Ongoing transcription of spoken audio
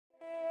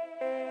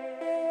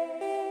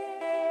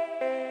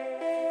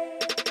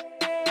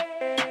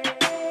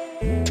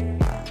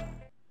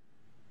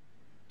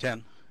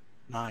10,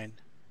 9,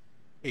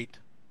 8,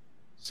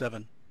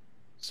 7,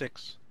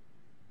 6,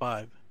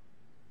 5,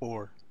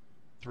 4,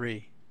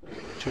 3,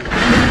 2.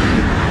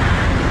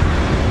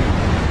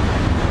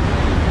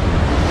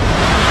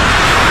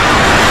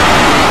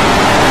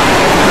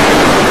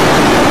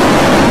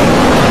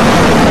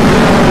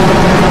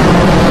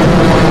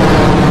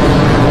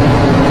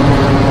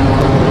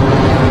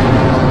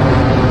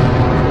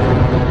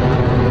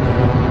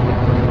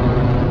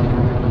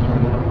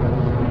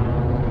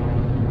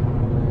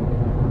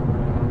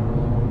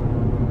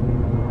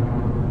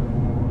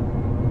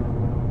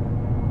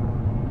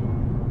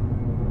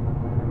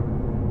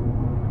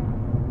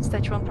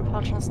 Stage 1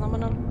 propulsion is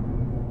nominal.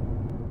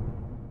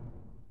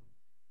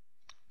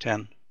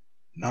 10,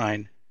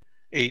 9,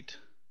 8,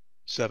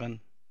 7,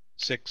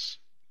 6,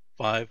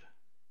 5,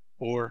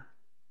 4,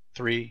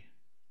 3,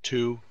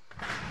 2,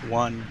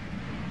 1.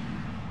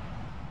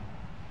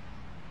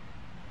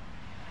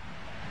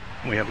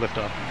 We have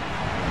liftoff.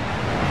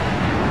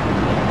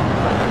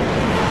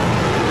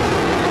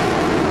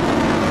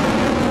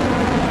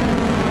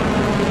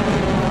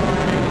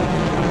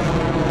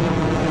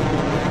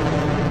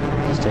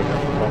 Stage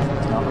 1 propulsion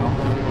is nominal.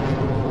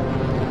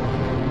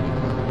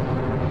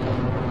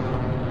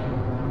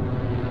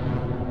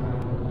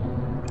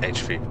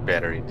 H3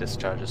 battery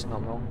discharge is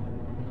nominal.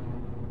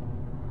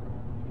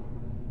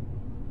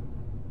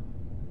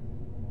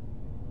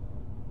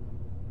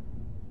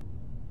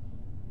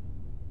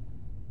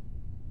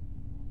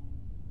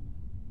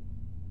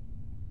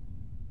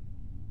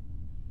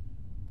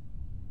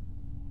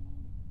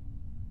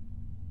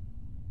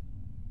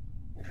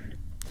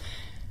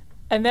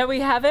 And there we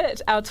have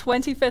it. Our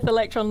 25th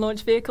Electron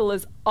launch vehicle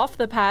is off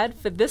the pad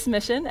for this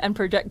mission and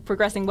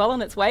progressing well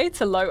on its way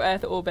to low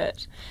Earth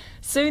orbit.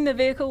 Soon the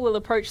vehicle will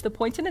approach the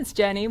point in its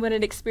journey when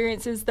it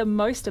experiences the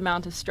most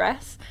amount of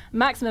stress,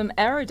 maximum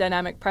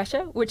aerodynamic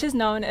pressure, which is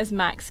known as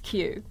max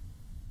Q.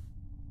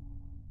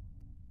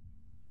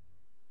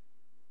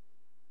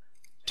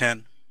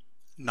 10,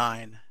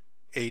 9,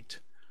 8,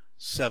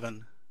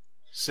 7,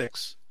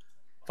 6,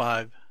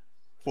 5,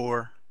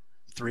 4,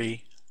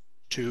 3,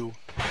 2,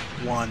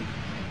 1.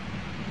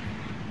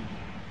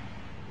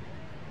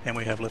 And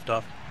we have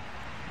liftoff.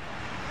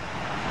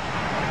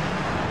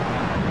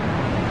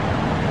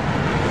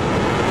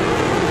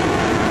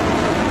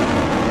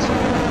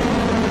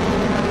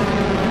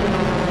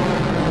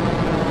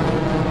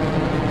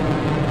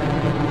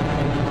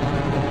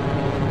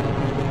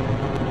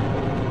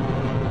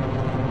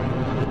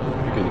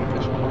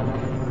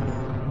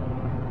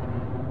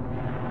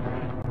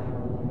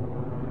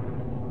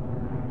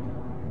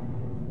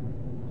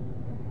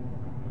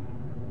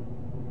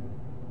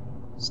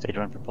 Stage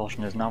 1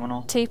 propulsion is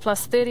nominal. T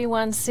plus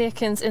 31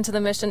 seconds into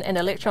the mission, and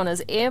Electron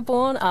is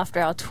airborne after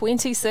our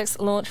 26th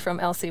launch from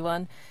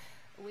LC1.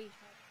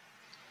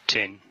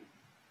 10,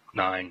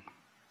 9,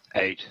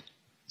 8,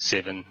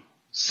 7,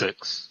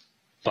 6,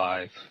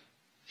 5,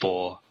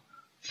 4,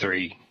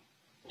 3,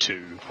 2,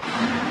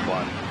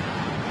 1.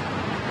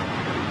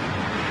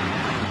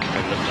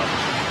 And lift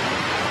off.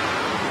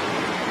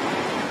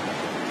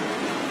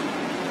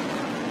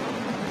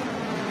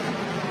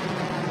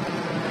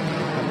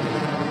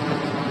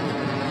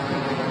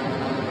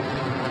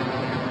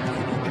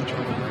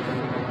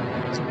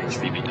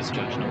 H3B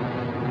discharge now.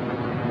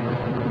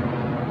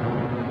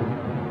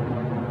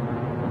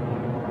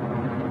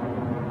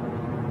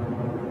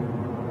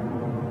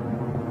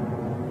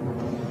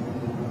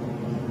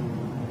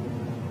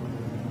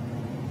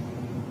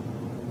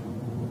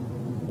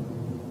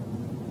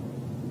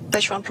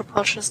 Stage 1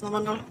 propulsion is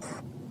nominal.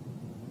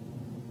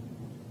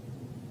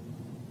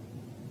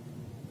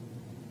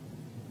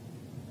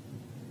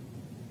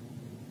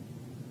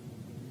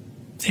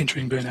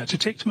 Entering burnout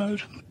detect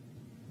mode.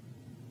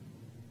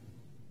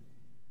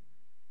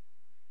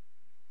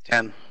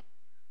 10,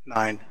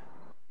 9,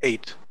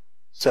 8,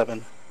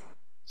 7,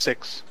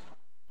 6,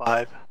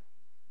 5,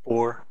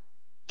 4,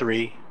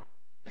 3,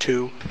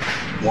 2,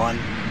 1.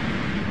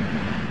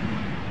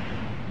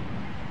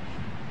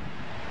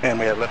 And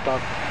we have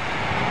liftoff.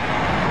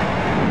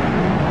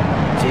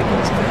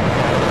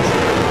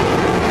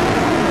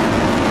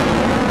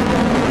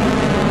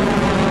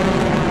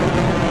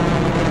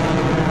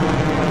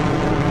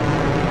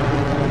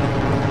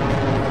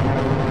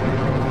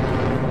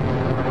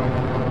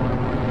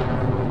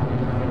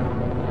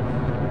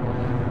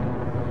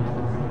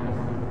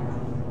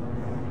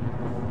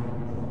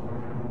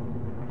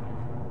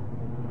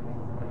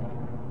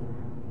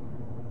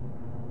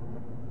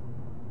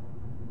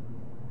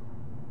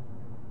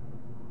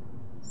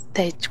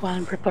 Stage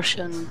 1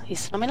 propulsion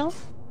is nominal.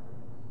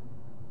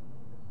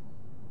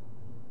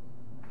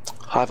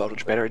 High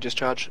voltage battery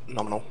discharge,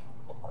 nominal.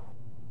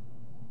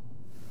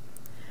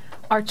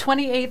 Our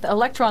 28th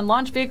Electron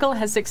launch vehicle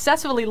has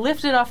successfully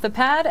lifted off the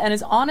pad and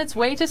is on its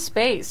way to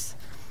space.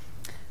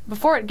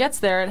 Before it gets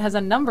there, it has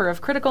a number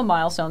of critical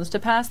milestones to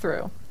pass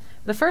through,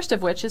 the first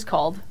of which is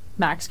called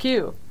Max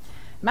Q.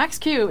 Max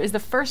Q is the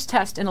first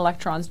test in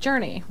Electron's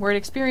journey, where it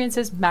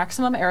experiences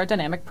maximum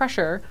aerodynamic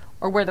pressure,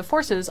 or where the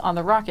forces on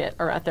the rocket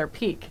are at their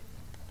peak.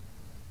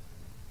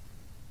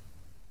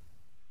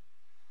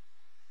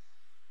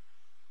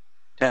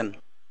 10,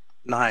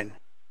 9,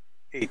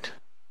 8,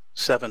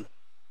 7,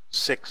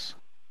 6,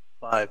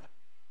 5,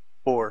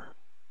 4,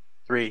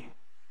 3,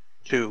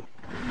 2,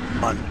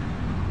 1,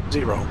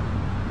 0.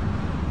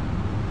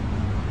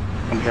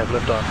 And we have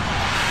liftoff.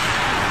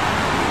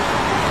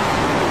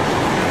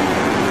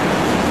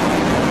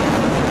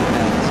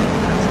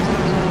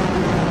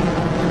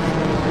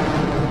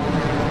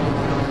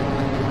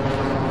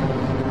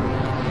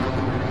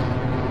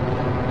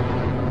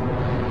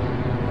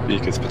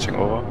 Vehicles pitching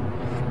over.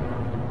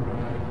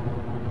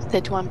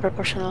 Stage 1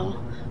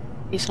 proportional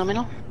is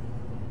nominal.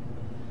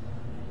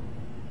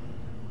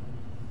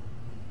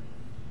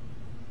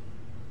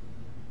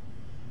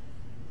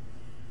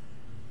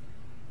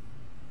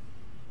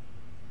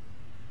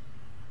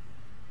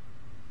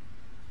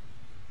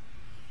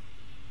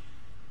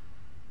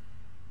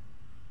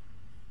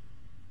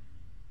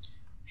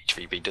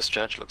 HVB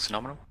discharge looks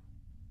nominal.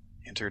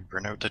 Entered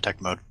burnout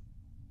detect mode.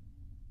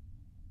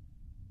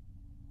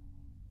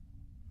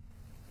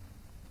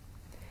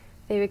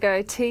 There we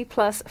go, T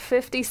plus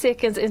 50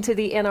 seconds into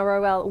the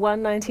NROL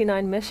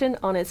 199 mission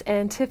on its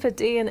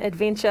Antipodean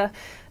adventure.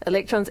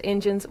 Electron's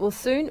engines will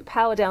soon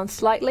power down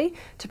slightly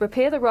to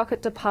prepare the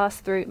rocket to pass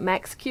through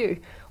max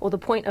Q, or the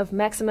point of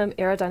maximum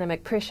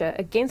aerodynamic pressure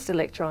against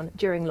Electron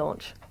during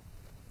launch.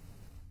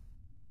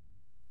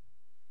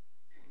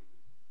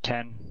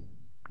 10,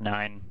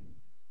 9,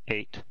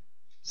 8,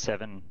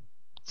 7,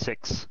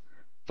 6,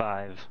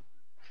 5,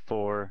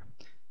 4,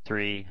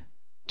 3,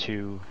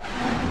 2,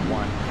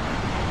 1.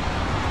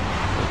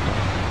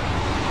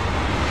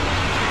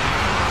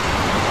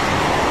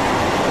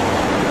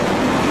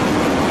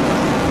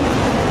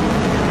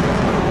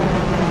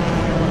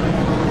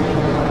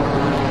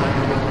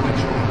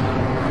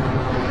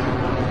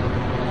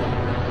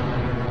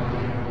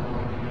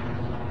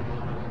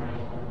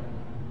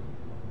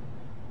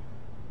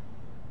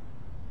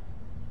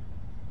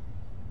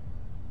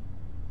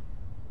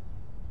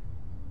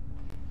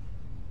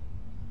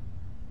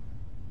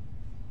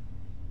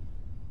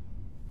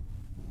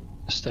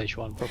 Stage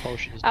 1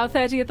 propulsion is Our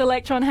 30th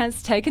Electron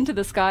has taken to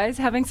the skies,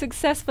 having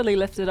successfully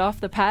lifted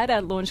off the pad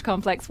at Launch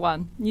Complex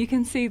 1. You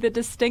can see the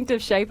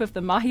distinctive shape of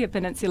the Mahia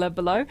Peninsula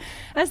below,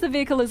 as the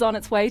vehicle is on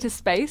its way to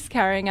space,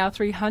 carrying our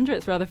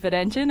 300th Rutherford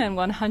engine and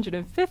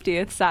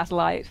 150th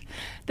satellite.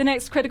 The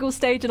next critical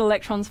stage in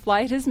Electron's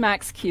flight is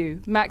max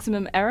Q,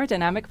 maximum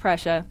aerodynamic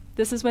pressure.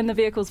 This is when the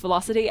vehicle's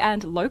velocity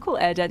and local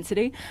air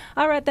density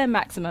are at their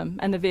maximum,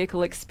 and the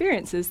vehicle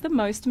experiences the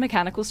most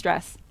mechanical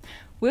stress.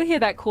 We'll hear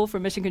that call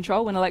from Mission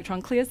Control when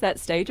Electron clears that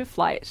stage of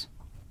flight.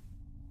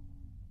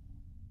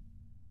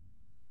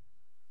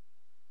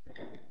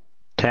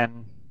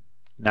 10,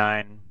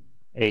 9,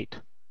 8,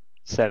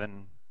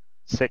 7,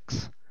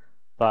 6,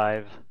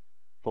 5,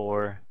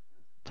 4,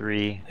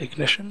 3,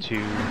 Ignition.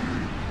 2,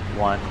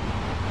 1.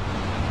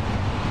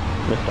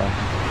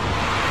 Liftoff.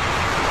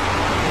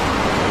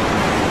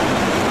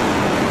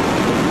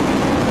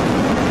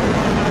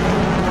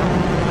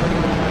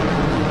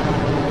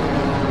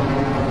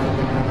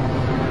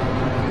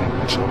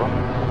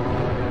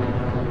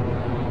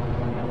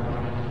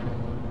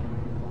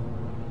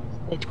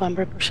 Stage 1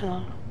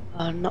 proportional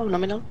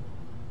nominal.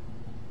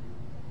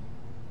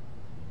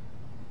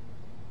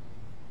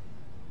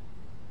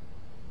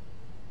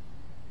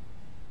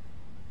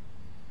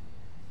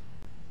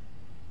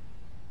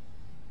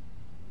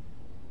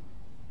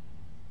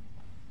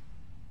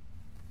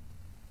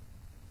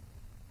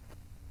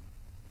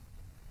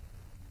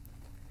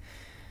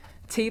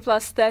 T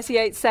plus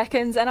 38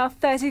 seconds and our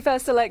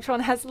 31st Electron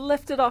has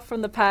lifted off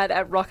from the pad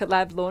at Rocket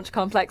Lab Launch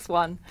Complex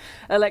 1.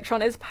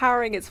 Electron is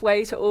powering its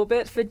way to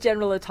orbit for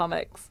General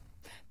Atomics.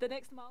 The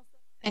next milestone...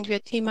 And we are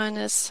T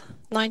minus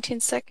 19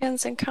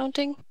 seconds and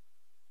counting.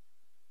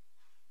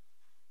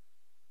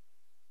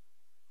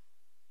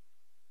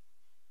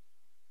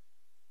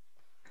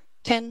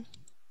 10,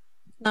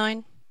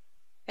 9,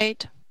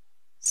 8,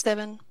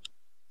 7,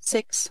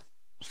 6,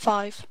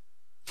 5,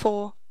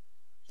 4,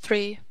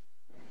 3,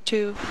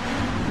 2,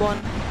 1.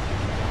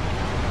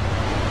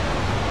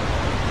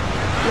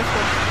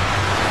 Liftoff.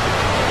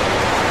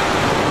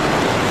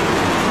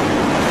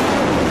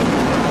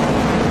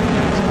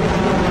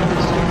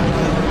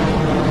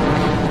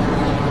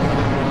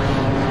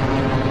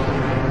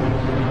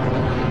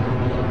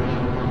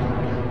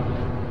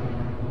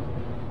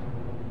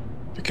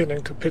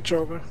 Beginning to pitch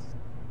over.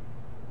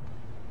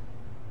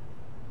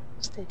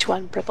 Stage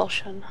 1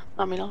 propulsion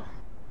nominal.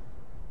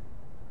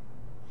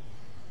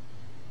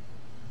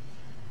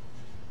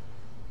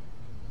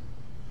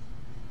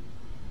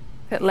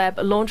 Lab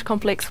Launch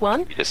Complex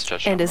 1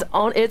 and is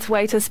on its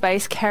way to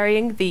space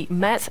carrying the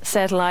MAT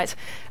satellite.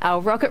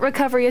 Our rocket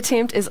recovery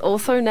attempt is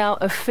also now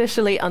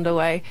officially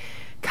underway.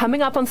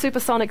 Coming up on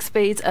supersonic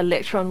speeds,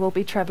 Electron will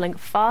be travelling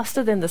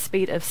faster than the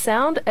speed of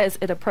sound as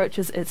it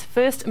approaches its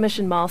first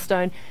mission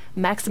milestone,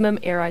 maximum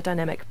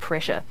aerodynamic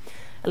pressure.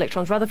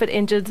 Electron's Rutherford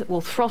engines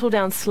will throttle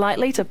down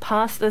slightly to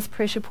pass this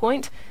pressure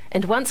point,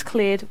 and once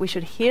cleared, we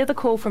should hear the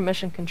call from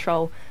Mission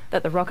Control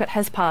that the rocket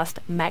has passed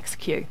max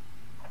Q.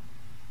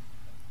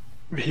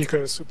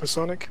 Vehicle is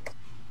supersonic.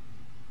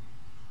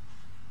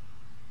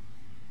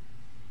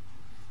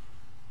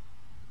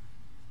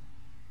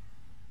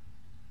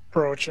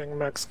 Approaching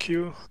max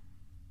Q.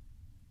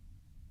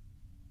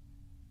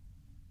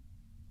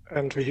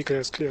 And vehicle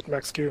has cleared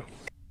max Q.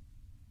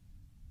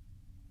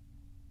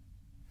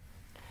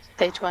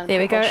 Stage 1 There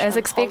we go. propulsion, As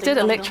expected, holding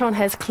nominal. Electron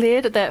has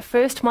cleared that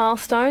first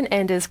milestone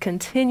and is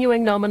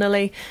continuing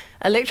nominally.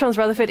 Electron's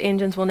Rutherford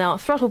engines will now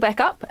throttle back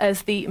up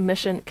as the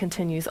mission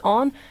continues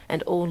on,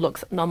 and all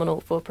looks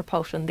nominal for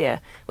propulsion there,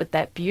 with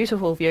that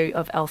beautiful view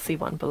of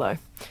LC1 below.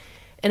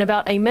 In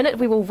about a minute,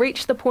 we will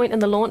reach the point in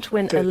the launch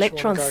when Stage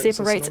Electron 1 guidance is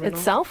separates nominal.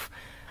 itself.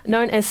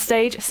 Known as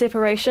stage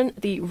separation,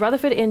 the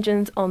Rutherford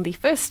engines on the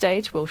first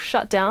stage will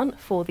shut down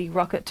for the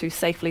rocket to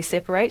safely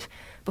separate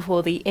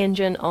before the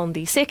engine on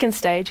the second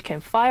stage can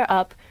fire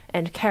up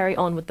and carry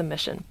on with the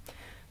mission.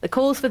 The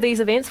calls for these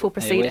events will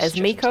proceed as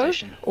MECO,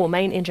 or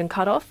main engine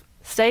cutoff,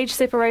 stage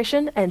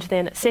separation, and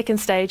then second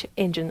stage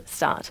engine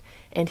start.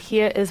 And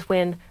here is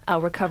when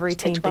our recovery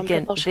team Stage 1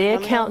 begin propulsion their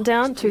nominal.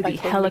 countdown to Stand by the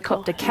for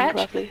helicopter MECO in catch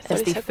roughly as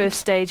 30 the seconds. first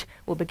stage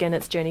will begin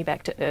its journey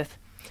back to Earth.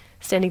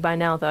 Standing by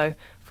now, though,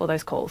 for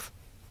those calls.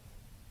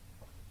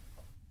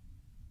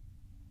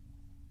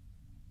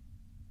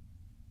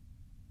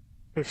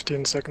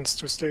 15 seconds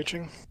to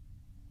staging.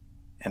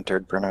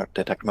 Entered burnout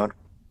detect mode.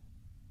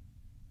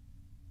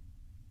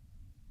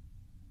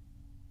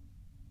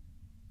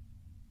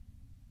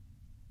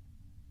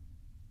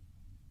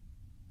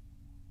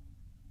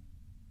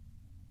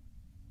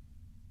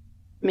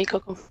 MECO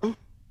confirm.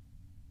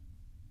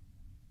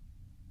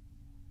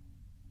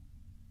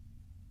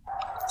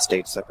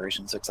 Stage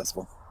separation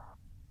successful.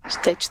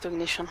 Stage 2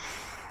 ignition.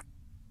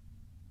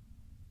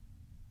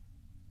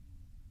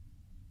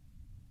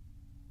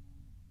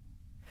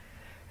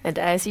 And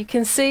as you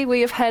can see,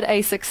 we have had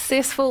a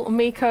successful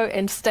MECO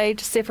and stage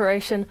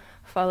separation,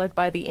 followed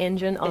by the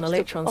engine on Stage two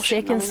Electron's propulsion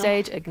second nominal.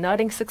 stage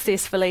igniting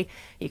successfully.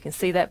 You can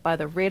see that by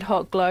the red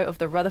hot glow of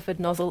the Rutherford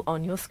nozzle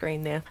on your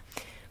screen there.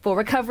 For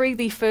recovery,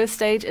 the first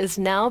stage is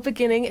now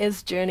beginning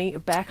its journey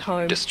back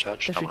home.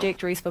 Discharge The nominal.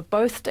 trajectories for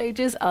both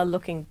stages are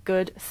looking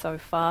good so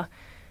far.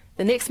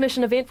 The next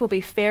mission event will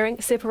be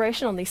fairing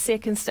separation on the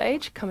second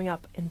stage, coming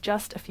up in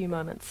just a few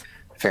moments.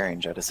 Fairing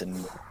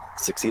jettison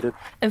succeeded.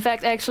 In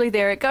fact, actually,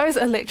 there it goes.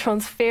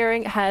 Electron's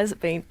fairing has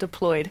been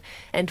deployed,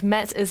 and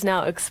Matt is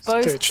now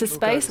exposed Stage to 2 space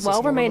guidance while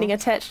is remaining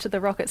nominal. attached to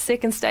the rocket's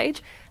second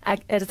stage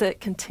as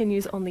it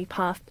continues on the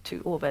path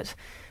to orbit.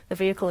 The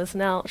vehicle is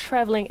now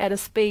traveling at a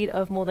speed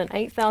of more than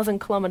 8,000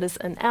 kilometers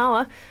an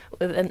hour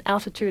with an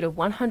altitude of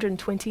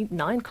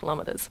 129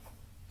 kilometers.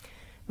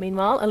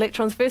 Meanwhile,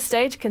 Electron's first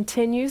stage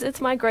continues its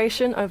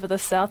migration over the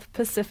South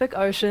Pacific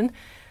Ocean.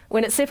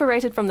 When it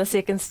separated from the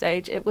second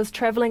stage, it was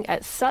traveling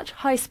at such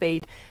high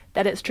speed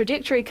that its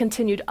trajectory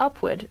continued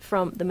upward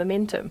from the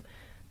momentum.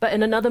 But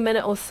in another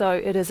minute or so,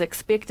 it is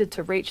expected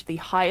to reach the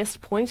highest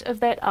point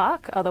of that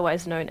arc,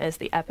 otherwise known as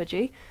the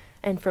apogee,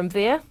 and from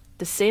there,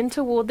 descend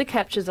toward the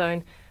capture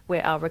zone,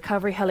 where our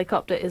recovery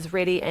helicopter is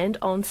ready and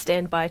on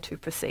standby to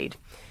proceed.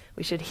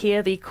 We should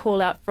hear the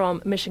call out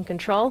from Mission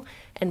Control,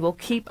 and we'll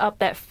keep up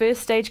that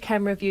first stage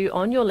camera view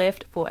on your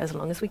left for as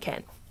long as we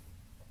can.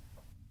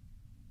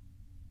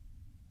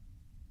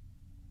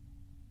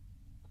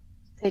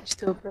 Stage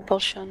 2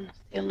 propulsion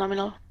still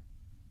nominal.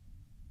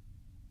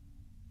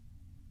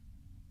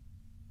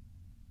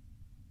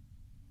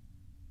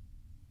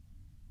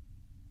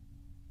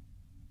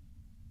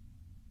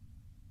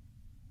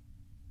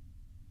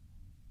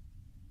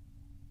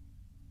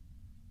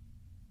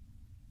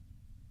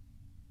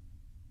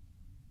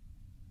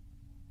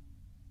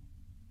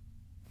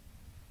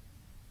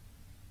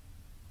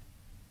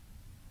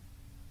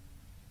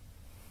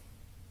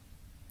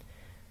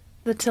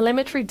 The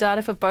telemetry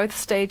data for both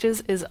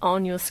stages is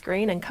on your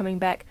screen and coming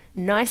back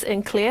nice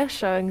and clear,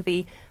 showing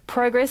the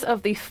progress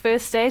of the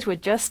first stage. We're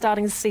just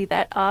starting to see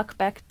that arc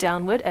back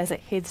downward as it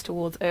heads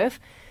towards Earth,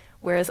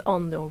 whereas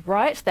on the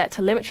right, that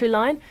telemetry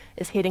line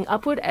is heading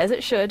upward as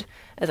it should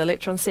as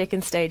Electron's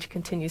second stage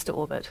continues to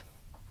orbit.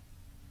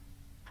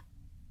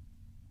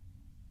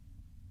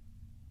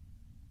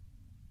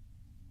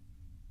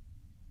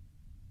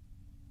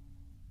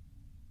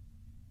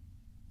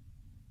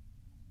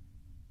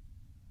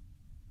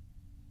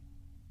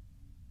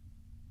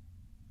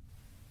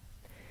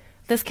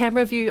 This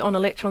camera view on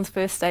Electron's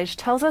first stage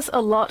tells us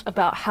a lot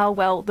about how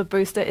well the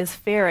booster is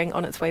faring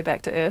on its way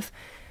back to Earth,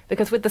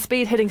 because with the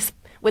stage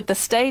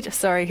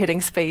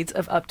hitting speeds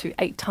of up to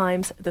 8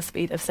 times the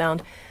speed of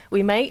sound,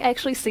 we may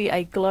actually see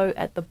a glow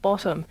at the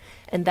bottom,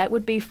 and that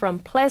would be from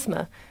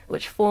plasma,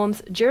 which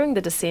forms during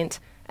the descent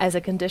as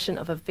a condition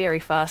of a very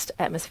fast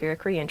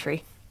atmospheric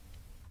re-entry.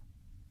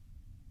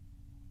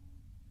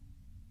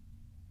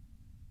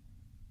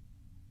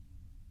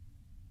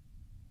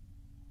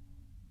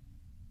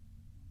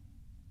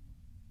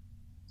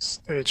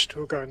 Stage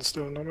 2 guidance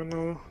still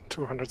nominal,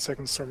 200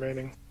 seconds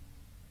remaining.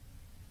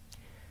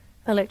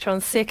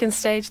 Electron's second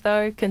stage,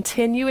 though,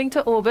 continuing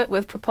to orbit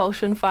with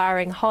propulsion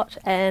firing hot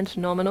and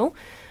nominal.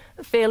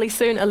 Fairly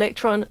soon,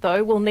 Electron,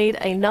 though, will need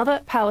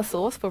another power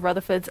source for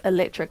Rutherford's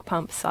electric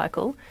pump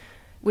cycle.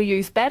 We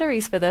use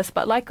batteries for this,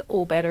 but like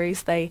all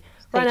batteries, they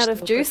run out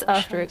of juice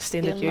after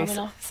extended use.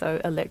 So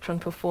Electron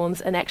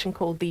performs an action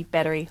called the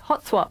battery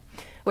hot swap,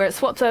 where it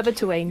swaps over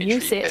to a new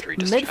Entry set battery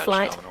discharge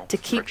mid-flight nominal. to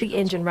keep Correction the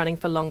engine running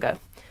for longer.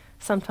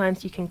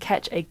 Sometimes you can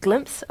catch a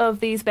glimpse of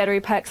these battery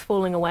packs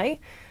falling away.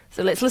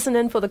 So let's listen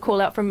in for the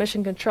call out from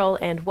Mission Control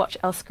and watch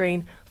our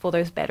screen for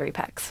those battery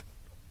packs.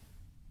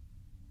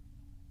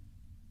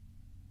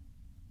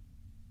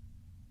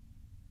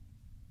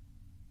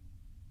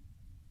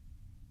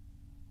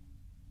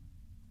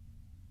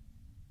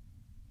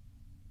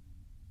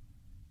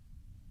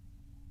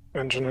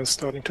 Engine is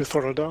starting to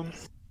throttle down.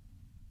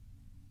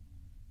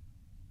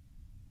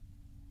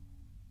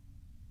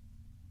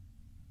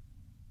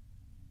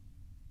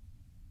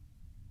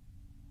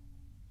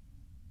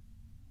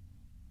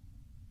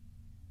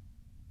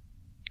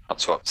 Hot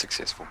swap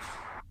successful.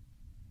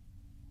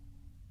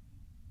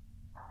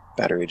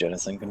 Battery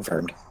jettison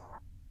confirmed.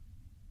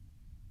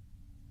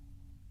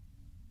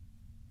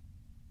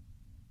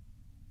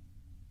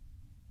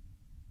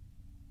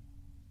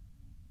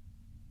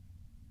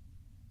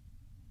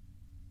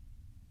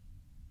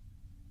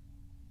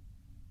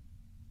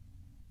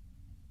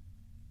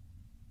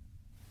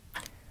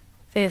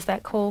 There's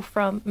that call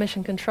from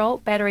Mission Control.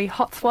 Battery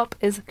hot swap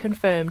is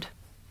confirmed.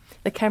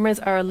 The cameras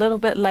are a little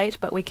bit late,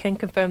 but we can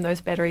confirm those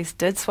batteries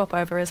did swap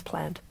over as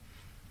planned.